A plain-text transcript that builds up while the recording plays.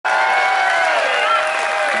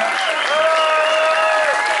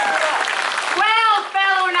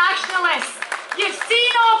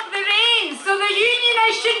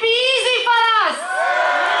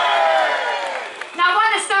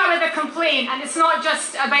And it's not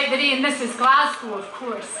just about the rain, this is Glasgow, of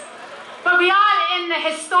course. But we are in the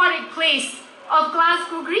historic place of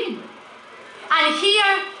Glasgow Green. And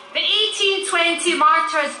here, the 1820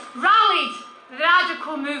 martyrs rallied the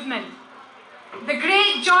radical movement. The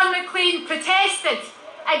great John Maclean protested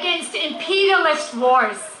against imperialist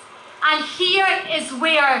wars. And here is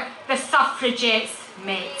where the suffragettes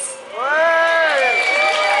met.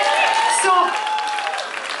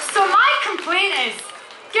 So my complaint is,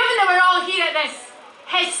 given that we're all here at this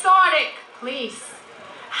historic place,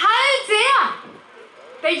 how dare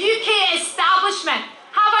the UK establishment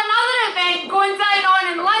have another event going on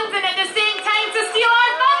in London at the same time to steal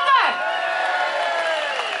our thunder?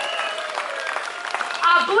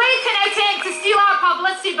 A blatant attempt to steal our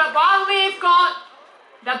publicity, but while they've got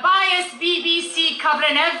the biased BBC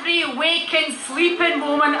covering every waking, sleeping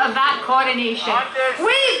moment of that coronation,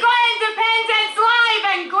 we've got Independence Live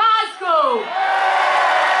in Glasgow.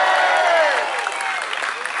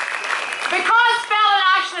 Because, fellow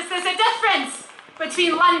nationalists, there's a difference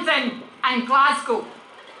between London and Glasgow.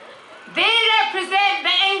 They represent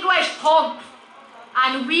the English pomp,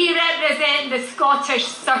 and we represent the Scottish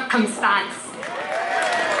circumstance.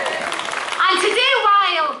 And today,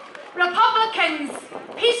 while Republicans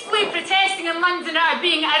peacefully protesting in London are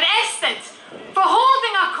being arrested for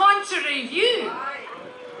holding a contrary view,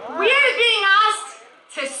 we're being asked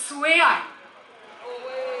to swear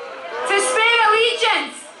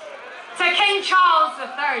allegiance to King Charles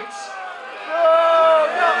III.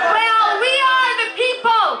 Well, we are the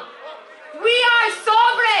people. We are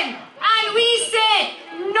sovereign, and we say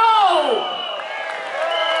no.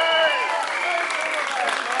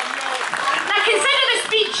 Now consider the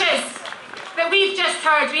speeches that we've just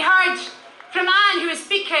heard. We heard from Anne, who was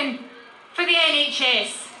speaking for the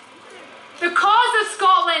NHS. The cause of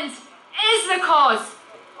Scotland is the cause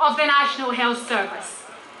of the National Health Service.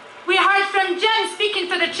 We heard from Jim speaking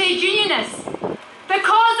for the trade unionists. The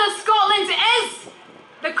cause of Scotland is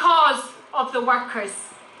the cause of the workers.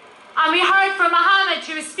 And we heard from Mohammed,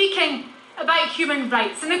 who was speaking about human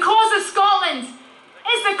rights. And the cause of Scotland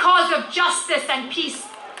is the cause of justice and peace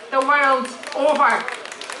the world over.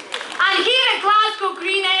 And here at Glasgow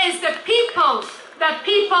Green, it is the people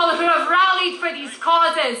who have rallied for these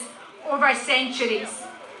causes over centuries.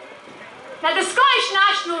 Now, the Scottish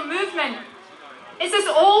national movement is as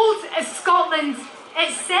old as Scotland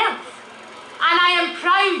itself. And I am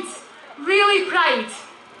proud, really proud,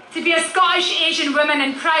 to be a Scottish Asian woman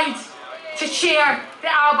and proud to chair the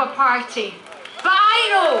Alba Party. But I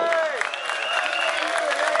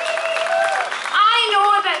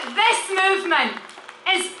know that this movement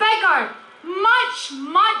is bigger, much,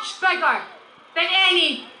 much bigger than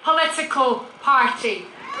any political party.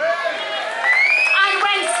 And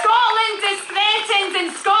when Scotland is threatened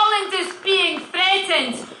and Scotland is being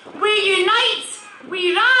threatened, we unite,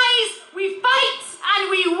 we rise, we fight, and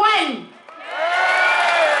we win.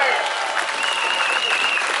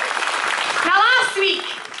 Now, last week,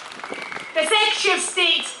 the Secretary of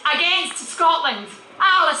State against Scotland,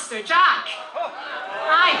 Alistair Jack,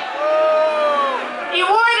 he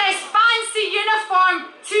wore this fancy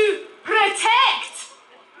uniform to protect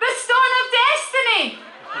the Stone of Destiny,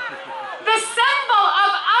 the symbol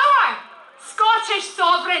of our Scottish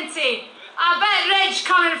sovereignty. A bit rich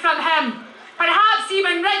coming from him, perhaps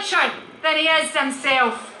even richer than he is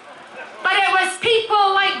himself. But it was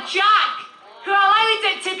people like Jack who allowed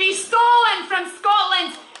it to be stolen from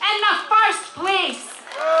Scotland in the first place.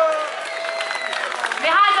 They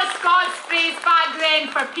had a Scots phrase back then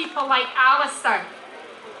for people like Alistair.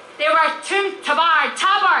 They were tomb tabards,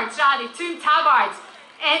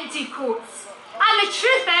 empty coats. And the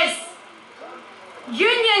truth is,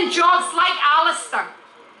 union jobs like Alistair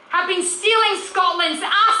have been stealing Scotland's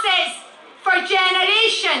assets for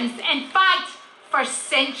generations, in fact, for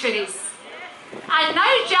centuries. And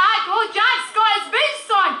now Jack's got his boots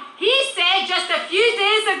on. He said just a few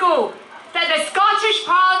days ago that the Scottish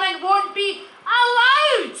Parliament won't be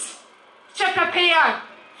allowed to prepare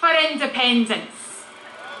for independence.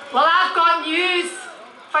 Well, I've got news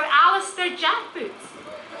for Alistair Jack boots.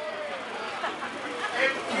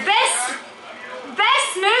 This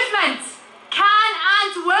movement can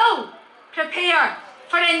and will prepare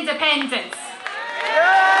for independence.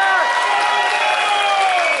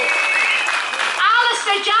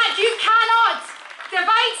 Alistair Jack, you cannot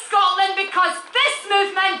divide Scotland because this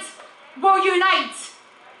movement will unite.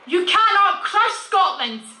 You cannot crush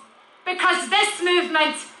Scotland because this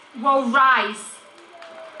movement will rise.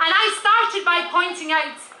 And I started by pointing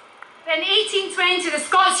out that in 1820 the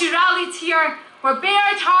Scots who rallied here were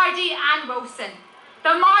Baird, Hardy and Wilson,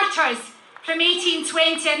 the martyrs from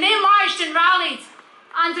 1820, and they marched and rallied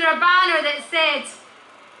under a banner that said,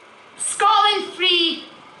 Scotland free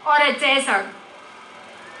or a desert.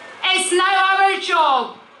 It's now our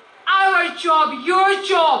job, your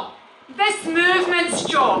job, this movement's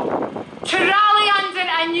job, to rally under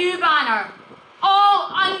a new banner,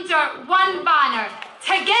 all under one banner,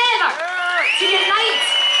 together to unite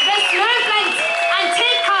this movement and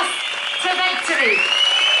take us to victory.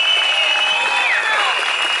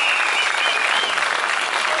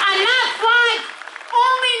 And that flag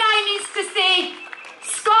only now needs to say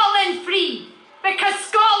Scotland free, because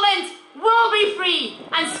Scotland will be free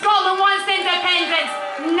and Scotland wants independence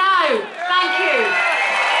now. Thank you.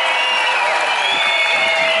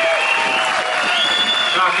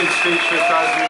 Cracking speech for Tasmina.